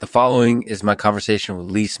following is my conversation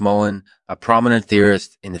with Lee Smolin, a prominent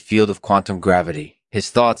theorist in the field of quantum gravity. His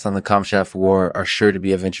thoughts on the Camshaft War are sure to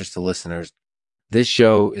be of interest to listeners. This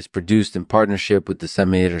show is produced in partnership with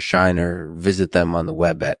Disseminator Shiner. Visit them on the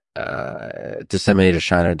web at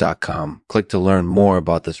disseminatorshiner.com. Click to learn more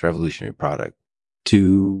about this revolutionary product.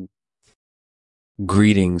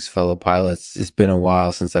 Greetings, fellow pilots. It's been a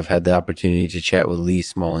while since I've had the opportunity to chat with Lee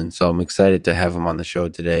Smolin, so I'm excited to have him on the show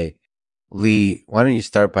today. Lee, why don't you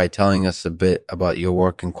start by telling us a bit about your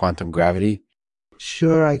work in quantum gravity?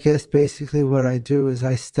 Sure. I guess basically what I do is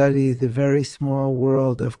I study the very small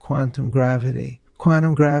world of quantum gravity.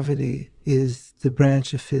 Quantum gravity is the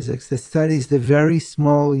branch of physics that studies the very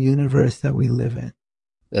small universe that we live in.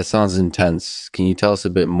 That sounds intense. Can you tell us a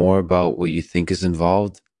bit more about what you think is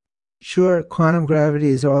involved? Sure, quantum gravity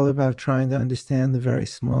is all about trying to understand the very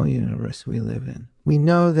small universe we live in. We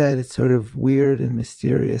know that it's sort of weird and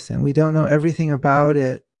mysterious, and we don't know everything about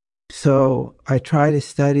it. So I try to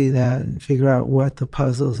study that and figure out what the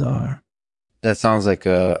puzzles are. That sounds like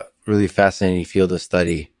a really fascinating field of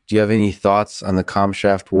study. Do you have any thoughts on the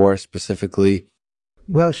Camshaft War specifically?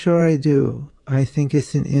 Well, sure I do. I think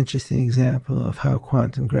it's an interesting example of how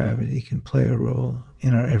quantum gravity can play a role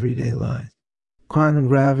in our everyday lives. Quantum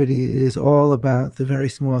gravity is all about the very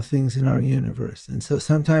small things in our universe. And so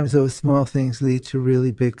sometimes those small things lead to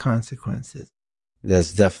really big consequences.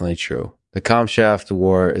 That's definitely true. The Camshaft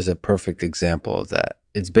War is a perfect example of that.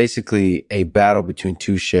 It's basically a battle between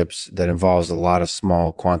two ships that involves a lot of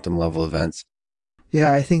small quantum level events.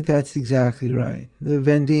 Yeah, I think that's exactly right. The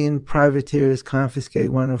Vendean privateers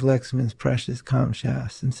confiscate one of Lexman's precious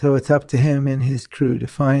camshafts, and so it's up to him and his crew to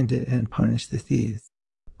find it and punish the thieves.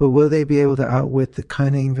 But will they be able to outwit the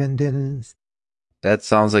cunning Vendeanans? That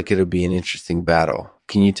sounds like it'll be an interesting battle.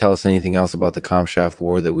 Can you tell us anything else about the Camshaft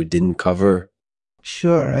War that we didn't cover?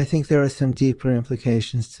 Sure, I think there are some deeper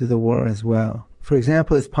implications to the war as well. For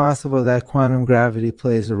example, it's possible that quantum gravity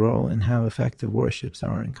plays a role in how effective warships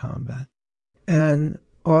are in combat. And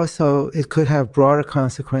also, it could have broader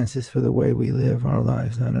consequences for the way we live our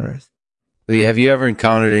lives on Earth. Lee, have you ever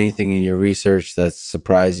encountered anything in your research that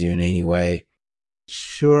surprised you in any way?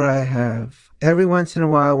 Sure, I have. Every once in a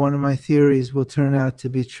while, one of my theories will turn out to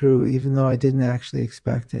be true, even though I didn't actually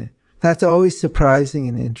expect it. That's always surprising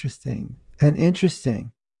and interesting.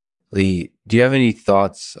 Lee, do you have any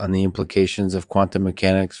thoughts on the implications of quantum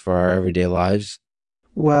mechanics for our everyday lives?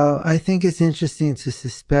 Well, I think it's interesting to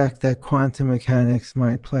suspect that quantum mechanics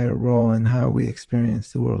might play a role in how we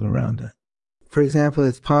experience the world around us. For example,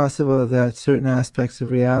 it's possible that certain aspects of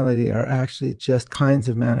reality are actually just kinds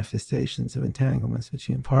of manifestations of entanglements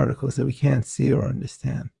between particles that we can't see or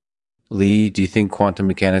understand. Lee, do you think quantum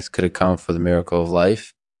mechanics could account for the miracle of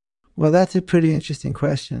life? Well, that's a pretty interesting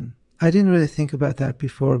question. I didn't really think about that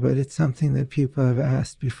before, but it's something that people have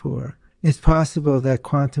asked before. It's possible that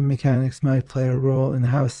quantum mechanics might play a role in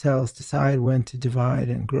how cells decide when to divide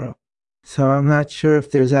and grow. So I'm not sure if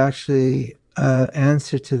there's actually an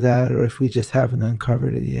answer to that or if we just haven't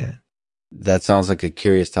uncovered it yet. That sounds like a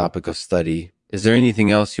curious topic of study. Is there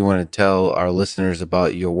anything else you want to tell our listeners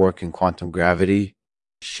about your work in quantum gravity?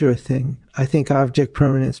 Sure thing. I think object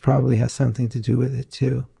permanence probably has something to do with it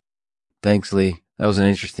too. Thanks, Lee. That was an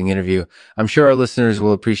interesting interview. I'm sure our listeners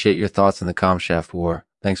will appreciate your thoughts on the Camshaft War.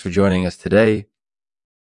 Thanks for joining us today.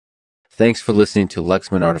 Thanks for listening to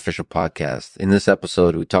Lexman Artificial Podcast. In this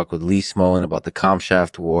episode, we talk with Lee Smolin about the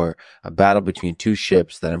Camshaft War, a battle between two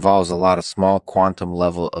ships that involves a lot of small quantum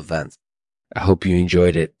level events. I hope you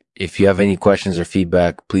enjoyed it. If you have any questions or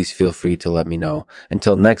feedback, please feel free to let me know.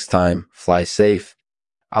 Until next time, fly safe.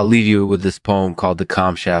 I'll leave you with this poem called The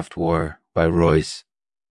Camshaft War by Royce.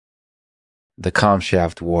 The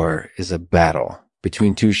Camshaft War is a battle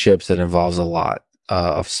between two ships that involves a lot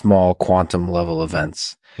of small quantum level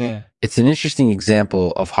events. Yeah. It's an interesting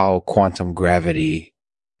example of how quantum gravity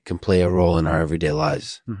can play a role in our everyday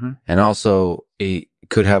lives. Mm-hmm. And also, it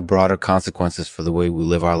could have broader consequences for the way we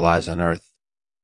live our lives on Earth.